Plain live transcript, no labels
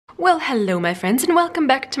Well, hello my friends and welcome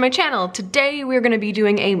back to my channel. Today we're going to be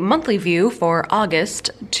doing a monthly view for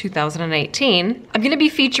August 2018. I'm going to be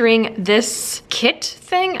featuring this kit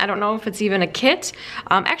thing. I don't know if it's even a kit.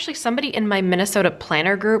 Actually, somebody in my Minnesota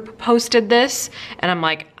planner group posted this and I'm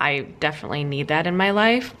like, I definitely need that in my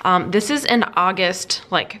life. This is an August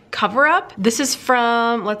like cover up. This is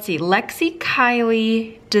from, let's see, Lexie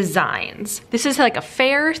Kylee Designs. This is like a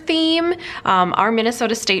fair theme. Our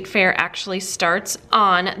Minnesota State Fair actually starts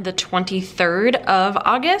on the 23rd of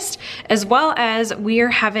August, as well as we are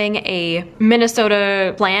having a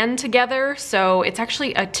Minnesota plan together. So it's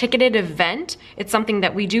actually a ticketed event. It's something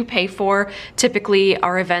that we do pay for. Typically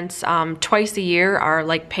our events twice a year are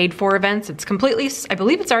like paid for events. It's completely, I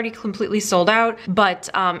believe it's already completely sold out, but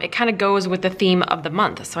it kind of goes with the theme of the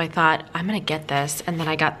month. So I thought I'm gonna get this, and then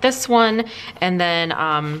I got this one, and then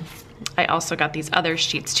I also got these other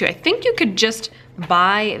sheets too. I think you could just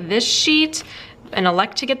buy this sheet and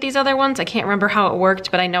elect to get these other ones. I can't remember how it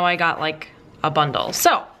worked, but I know I got like a bundle.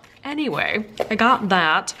 So anyway, I got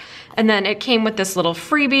that. And then it came with this little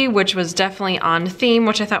freebie, which was definitely on theme,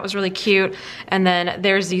 which I thought was really cute. And then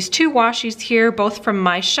there's these two washies here, both from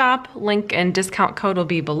my shop. Link and discount code will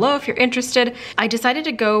be below if you're interested. I decided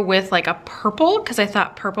to go with like a purple because I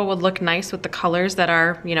thought purple would look nice with the colors that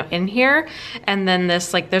are, you know, in here. And then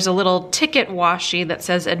this, like, there's a little ticket washi that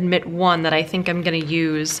says admit one that I think I'm gonna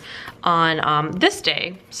use on this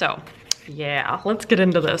day. So yeah, let's get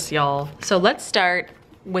into this, y'all. So let's start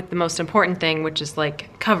with the most important thing, which is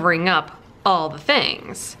like covering up all the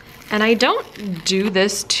things. And I don't do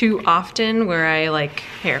this too often where I like,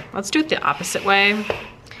 here, let's do it the opposite way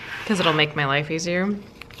because it'll make my life easier.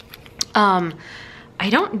 I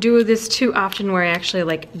don't do this too often where I actually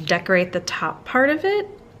like decorate the top part of it.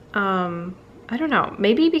 I don't know,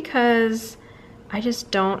 maybe because I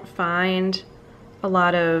just don't find a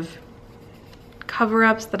lot of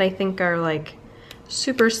cover-ups that I think are like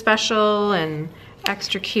super special and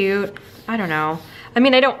extra cute. I don't know. I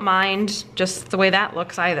mean, I don't mind just the way that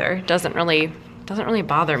looks either. It doesn't really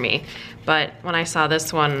bother me. But when I saw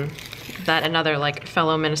this one that another like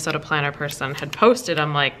fellow Minnesota planner person had posted,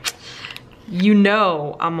 I'm like, you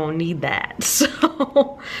know, I'm gonna need that.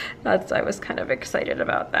 So I was kind of excited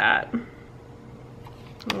about that.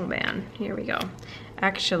 Oh man, here we go.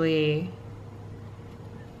 Actually,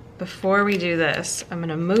 before we do this, I'm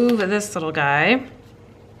gonna move this little guy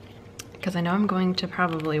because I know I'm going to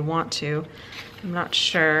probably want to. I'm not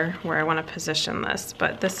sure where I want to position this,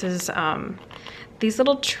 but this is, these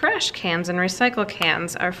little trash cans and recycle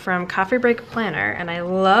cans are from Coffee Break Planner, and I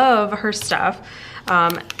love her stuff.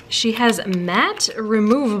 She has matte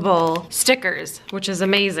removable stickers, which is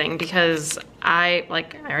amazing because I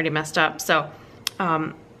already messed up. So,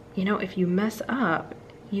 you know, if you mess up,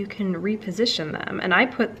 you can reposition them. And I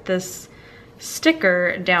put this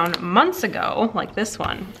sticker down months ago, like this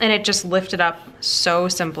one, and it just lifted up so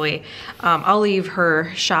simply. I'll leave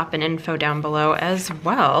her shop and info down below as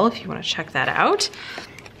well if you want to check that out.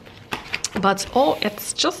 But oh,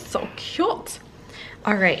 it's just so cute.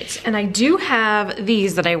 All right, and I do have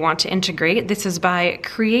these that I want to integrate. This is by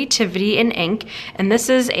Creativity in Ink, and this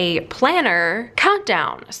is a planner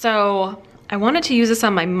countdown. So I wanted to use this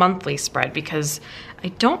on my monthly spread because I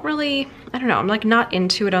don't know, I'm like not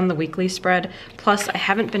into it on the weekly spread. Plus I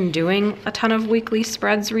haven't been doing a ton of weekly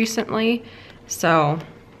spreads recently. So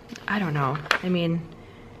I don't know. I mean,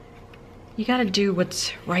 you gotta do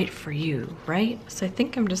what's right for you, right? So I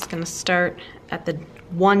think I'm just gonna start at the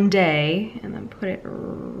one day and then put it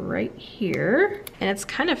right here. And it's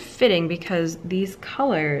kind of fitting because these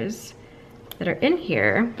colors that are in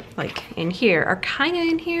here, like in here, are kind of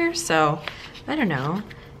in here. So I don't know,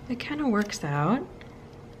 it kind of works out.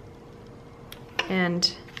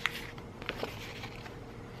 And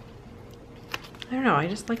I don't know, I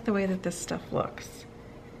just like the way that this stuff looks.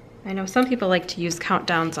 I know some people like to use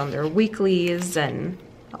countdowns on their weeklies and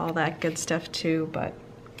all that good stuff too, but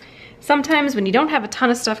sometimes when you don't have a ton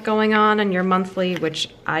of stuff going on in your monthly, which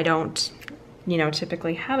I don't, you know,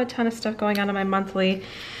 typically have a ton of stuff going on in my monthly,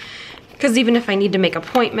 because even if I need to make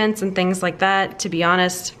appointments and things like that, to be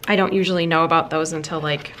honest, I don't usually know about those until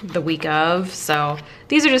like the week of. So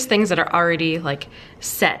these are just things that are already like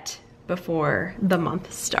set before the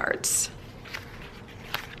month starts.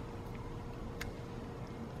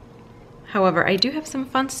 However, I do have some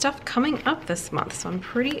fun stuff coming up this month, so I'm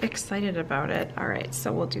pretty excited about it. All right,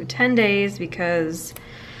 so we'll do 10 days because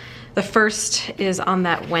the first is on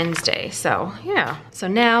that Wednesday. So yeah, so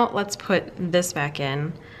now let's put this back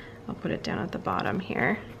in. I'll put it down at the bottom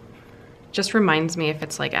here. Just reminds me if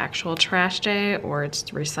it's like actual trash day or it's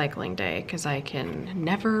recycling day because I can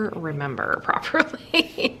never remember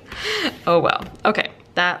properly. Oh well, okay.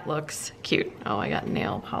 That looks cute. Oh, I got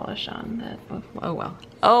nail polish on that. Oh well.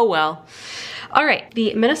 Oh well. All right,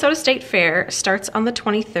 the Minnesota State Fair starts on the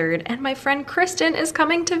 23rd, and my friend Kristen is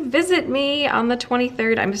coming to visit me on the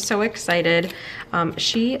 23rd. I'm so excited.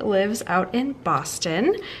 She lives out in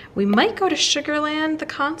Boston. We might go to Sugarland, the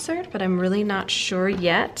concert, but I'm really not sure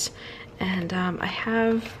yet. And I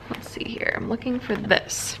have, let's see here, I'm looking for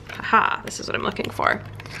this. Haha, this is what I'm looking for.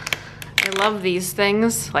 I love these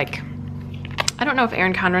things. Like, I don't know if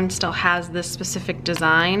Erin Condren still has this specific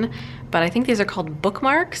design, but I think these are called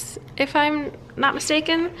bookmarks, if I'm not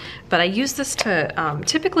mistaken. But I use this to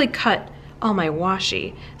typically cut all my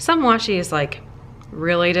washi. Some washi is like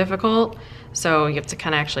really difficult, so you have to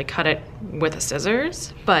kind of actually cut it with a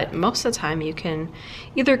scissors. But most of the time you can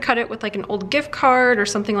either cut it with like an old gift card or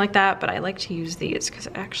something like that, but I like to use these because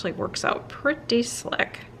it actually works out pretty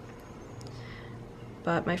slick.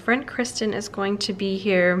 But my friend Kristen is going to be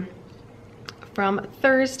here from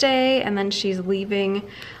Thursday, and then she's leaving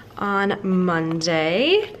on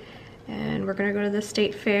Monday. And we're gonna go to the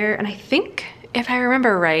state fair, and I think, if I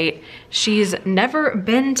remember right, she's never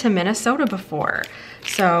been to Minnesota before.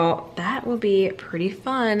 So that will be pretty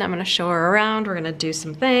fun. I'm gonna show her around, we're gonna do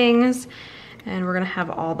some things, and we're gonna have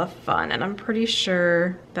all the fun. And I'm pretty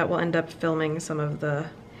sure that we'll end up filming some of the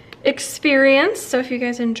experience. So if you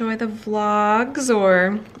guys enjoy the vlogs,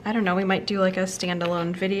 or I don't know, we might do like a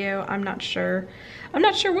standalone video. I'm not sure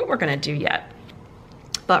what we're gonna do yet.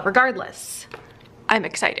 But regardless, I'm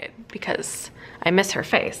excited because I miss her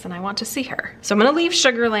face and I want to see her. So I'm gonna leave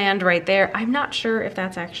Sugarland right there. I'm not sure if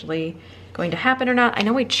that's actually going to happen or not. I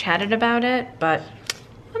know we chatted about it, but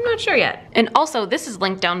I'm not sure yet. And also, this is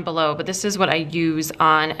linked down below, but this is what I use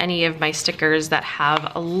on any of my stickers that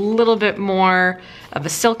have a little bit more of a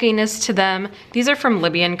silkiness to them. These are from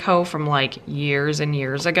Libbie Co from like years and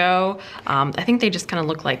years ago. I think they just kind of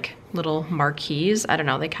look like little marquees. I don't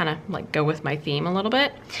know, they kind of like go with my theme a little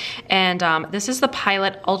bit. And this is the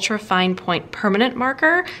Pilot Ultra Fine Point Permanent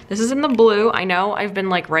Marker. This is in the blue. I know I've been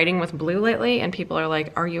like writing with blue lately and people are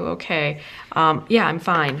like, are you okay? Yeah, I'm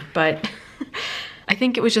fine, but I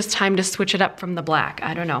think it was just time to switch it up from the black.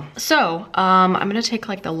 I don't know. So I'm gonna take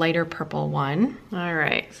like the lighter purple one. All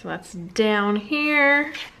right, so that's down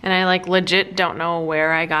here. And I like legit don't know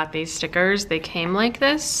where I got these stickers. They came like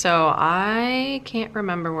this, so I can't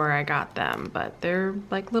remember where I got them, but they're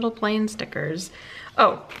like little plain stickers.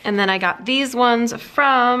 Oh, and then I got these ones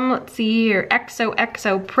from, let's see here,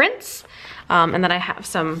 XOXO Prints. And then I have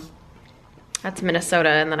some, that's Minnesota,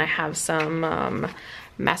 and then I have some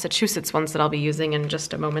Massachusetts ones that I'll be using in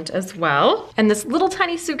just a moment as well. And this little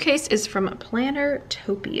tiny suitcase is from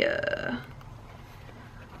Plannertopia.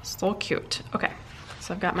 So cute. Okay,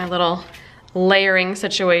 so I've got my little layering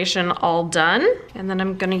situation all done. And then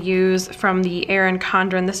I'm gonna use from the Erin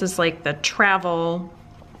Condren, this is like the travel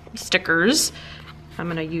stickers. I'm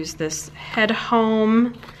gonna use this head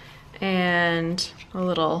home and a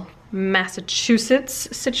little Massachusetts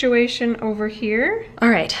situation over here. All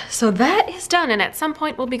right, so that is done, and at some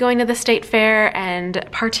point we'll be going to the state fair and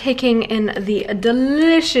partaking in the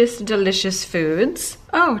delicious, delicious foods.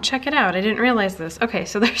 Oh, check it out, I didn't realize this. Okay,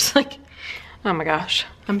 so there's like, oh my gosh,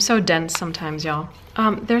 I'm so dense sometimes, y'all.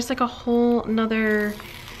 There's like a whole nother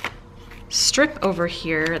strip over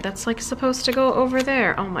here that's like supposed to go over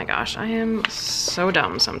there. Oh my gosh, I am so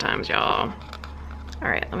dumb sometimes, y'all. All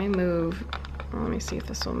right, let me move. Let me see if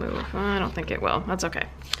this will move. I don't think it will. That's okay.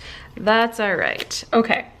 That's all right.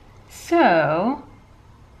 Okay, so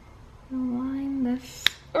line this,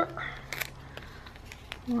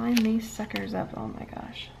 line these suckers up. Oh my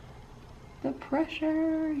gosh, the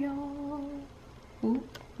pressure, y'all.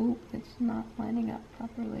 Oop, oop, it's not lining up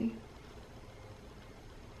properly.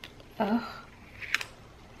 Ugh.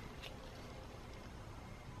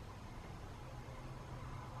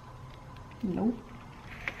 Nope.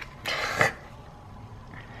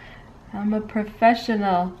 I'm a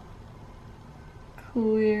professional.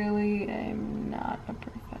 Clearly, I'm not a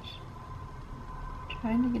professional.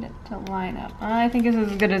 Trying to get it to line up. I think it's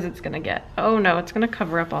as good as it's gonna get. Oh no, it's gonna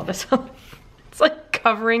cover up all this. It's like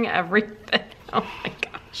covering everything. Oh my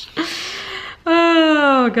gosh.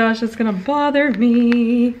 Oh gosh, it's gonna bother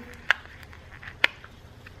me.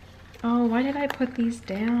 Oh, why did I put these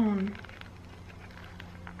down?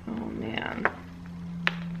 Oh man.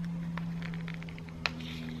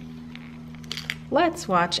 Let's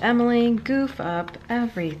watch Emily goof up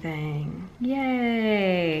everything.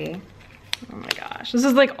 Yay. Oh my gosh. This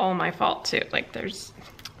is like all my fault too. Like there's,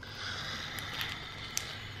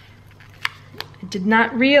 I did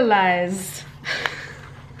not realize.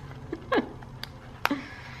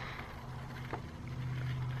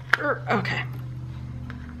 Okay.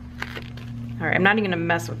 All right, I'm not even gonna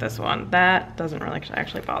mess with this one. That doesn't really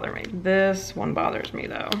actually bother me. This one bothers me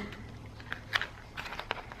though.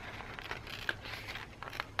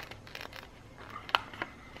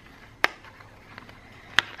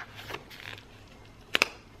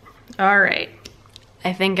 All right,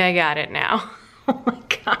 I think I got it now. Oh my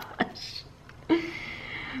gosh.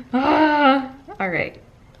 All right,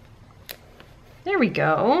 there we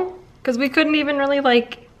go. Because we couldn't even really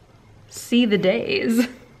like see the days.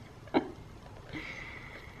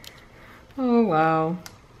 Oh wow.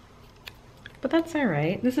 But that's all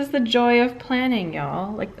right. This is the joy of planning,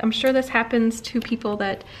 y'all. Like, I'm sure this happens to people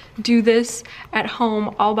that do this at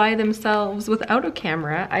home all by themselves without a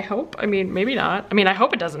camera, I hope. I mean, maybe not. I mean, I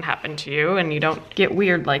hope it doesn't happen to you and you don't get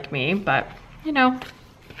weird like me, but you know,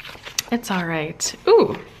 it's all right.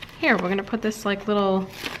 Ooh, here, we're gonna put this like little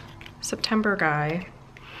September guy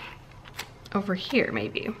over here,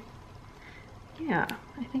 maybe. Yeah,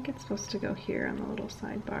 I think it's supposed to go here on the little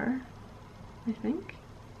sidebar, I think.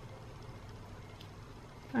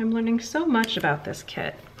 I'm learning so much about this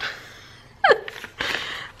kit.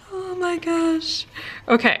 Oh my gosh.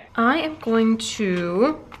 Okay, I am going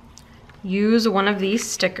to use one of these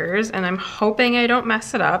stickers and I'm hoping I don't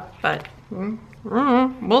mess it up, but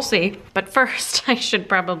we'll see. But first, I should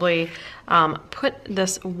probably put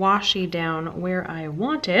this washi down where I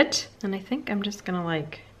want it. And I think I'm just gonna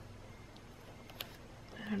like,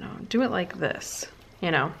 I don't know, do it like this, you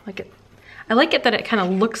know, like it. I like it that it kind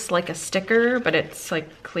of looks like a sticker, but it's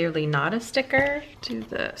like clearly not a sticker. Do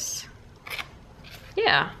this.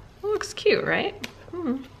 Yeah, it looks cute, right?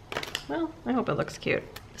 Well, I hope it looks cute.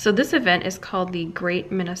 So this event is called the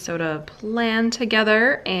Great Minnesota Plan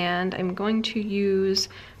Together, and I'm going to use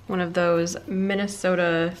one of those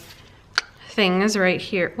Minnesota things right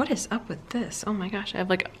here. What is up with this? Oh my gosh, I have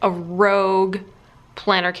like a rogue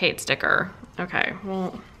Planner Kate sticker. Okay,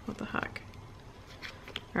 well, what the heck?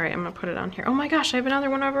 All right, I'm gonna put it on here. Oh my gosh, I have another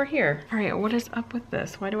one over here. All right, what is up with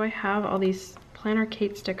this? Why do I have all these Planner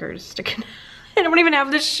Kate stickers sticking? I don't even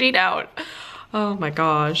have this sheet out. Oh my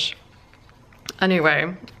gosh.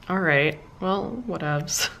 Anyway, all right, well,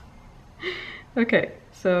 whatevs. Okay,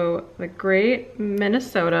 so the Great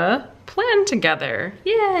Minnesota Plan Together,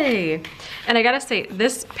 yay. And I gotta say,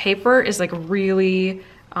 this paper is like really,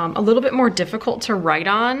 a little bit more difficult to write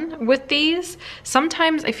on with these.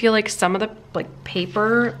 Sometimes I feel like some of the like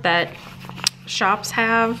paper that shops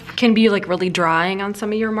have can be like really drying on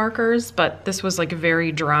some of your markers, but this was like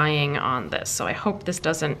very drying on this. So I hope this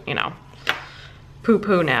doesn't, you know,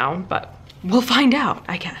 poo-poo now, but we'll find out,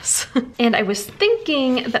 I guess. And I was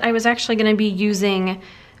thinking that I was actually gonna be using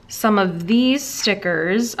some of these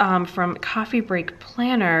stickers from Coffee Break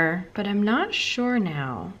Planner, but I'm not sure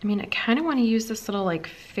now. I mean, I kind of want to use this little like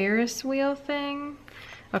Ferris wheel thing.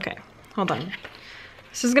 Okay, hold on.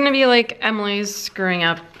 This is gonna be like Emily's screwing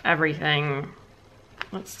up everything.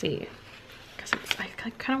 Let's see, because I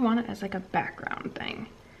kind of want it as like a background thing.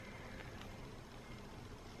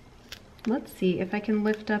 Let's see if I can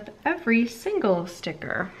lift up every single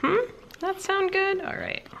sticker. That sound good? All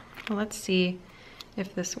right, well, let's see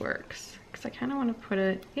if this works, because I kind of want to put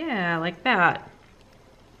it, yeah, like that.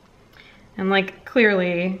 And like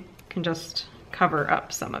clearly can just cover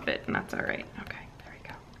up some of it, and that's all right. Okay, there we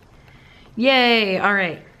go. Yay, all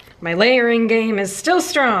right. My layering game is still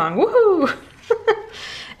strong, woohoo!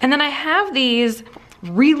 And then I have these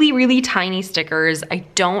really, really tiny stickers. I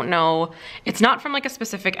don't know, it's not from like a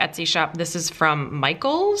specific Etsy shop. This is from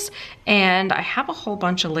Michael's, and I have a whole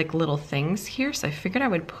bunch of like little things here, so I figured I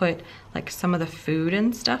would put like some of the food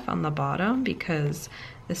and stuff on the bottom, because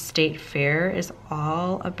the state fair is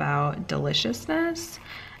all about deliciousness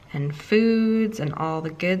and foods and all the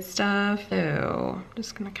good stuff. So I'm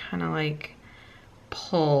just gonna kind of like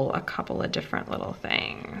pull a couple of different little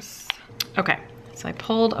things. Okay, so I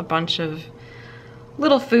pulled a bunch of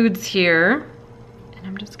little foods here, and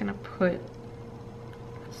I'm just gonna put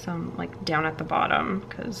some like down at the bottom,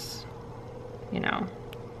 because, you know,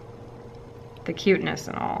 the cuteness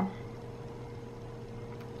and all.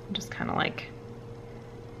 Just kind of like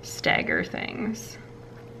stagger things.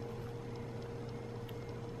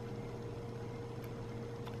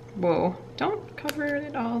 Whoa, don't cover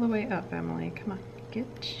it all the way up, Emily. Come on,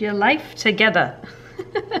 get your life together.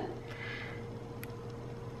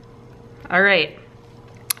 All right.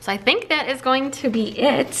 So I think that is going to be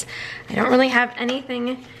it. I don't really have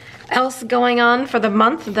anything else going on for the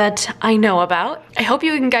month that I know about. I hope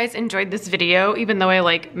you guys enjoyed this video, even though I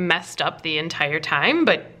like messed up the entire time,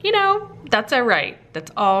 but you know, that's all right. That's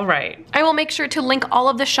all right. I will make sure to link all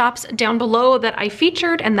of the shops down below that I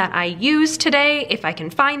featured and that I used today, if I can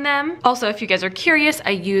find them. Also, if you guys are curious,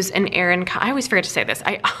 I use an I always forget to say this.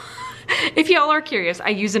 If y'all are curious, I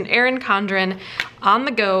use an Erin Condren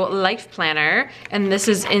on-the-go life planner, and this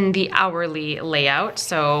is in the hourly layout,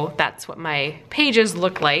 so that's what my pages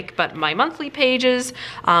look like. But my monthly pages,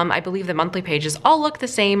 I believe the monthly pages all look the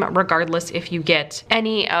same regardless if you get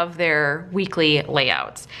any of their weekly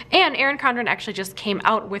layouts. And Erin Condren actually just came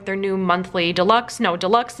out with their new monthly deluxe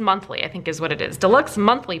monthly, I think is what it is, deluxe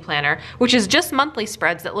monthly planner, which is just monthly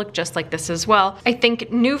spreads that look just like this as well. I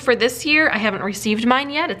think new for this year, I haven't received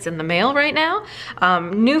mine yet, it's in the mail right now.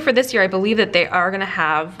 New for this year, I believe that they are gonna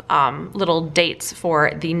have little dates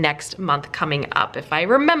for the next month coming up, if I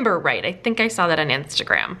remember right. I think I saw that on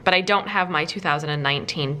Instagram, but I don't have my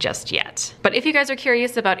 2019 just yet. But if you guys are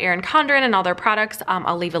curious about Erin Condren and all their products,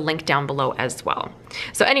 I'll leave a link down below as well.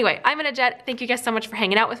 So anyway, I'm gonna jet. Thank you guys so much for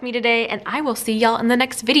hanging out with me today, and I will see y'all in the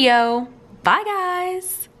next video. Bye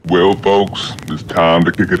guys. Well folks, it's time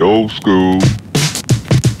to kick it old school.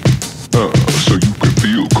 So you can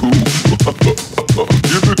feel cool.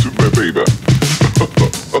 Give it to me, baby.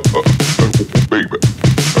 Baby.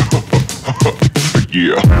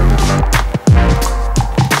 Yeah.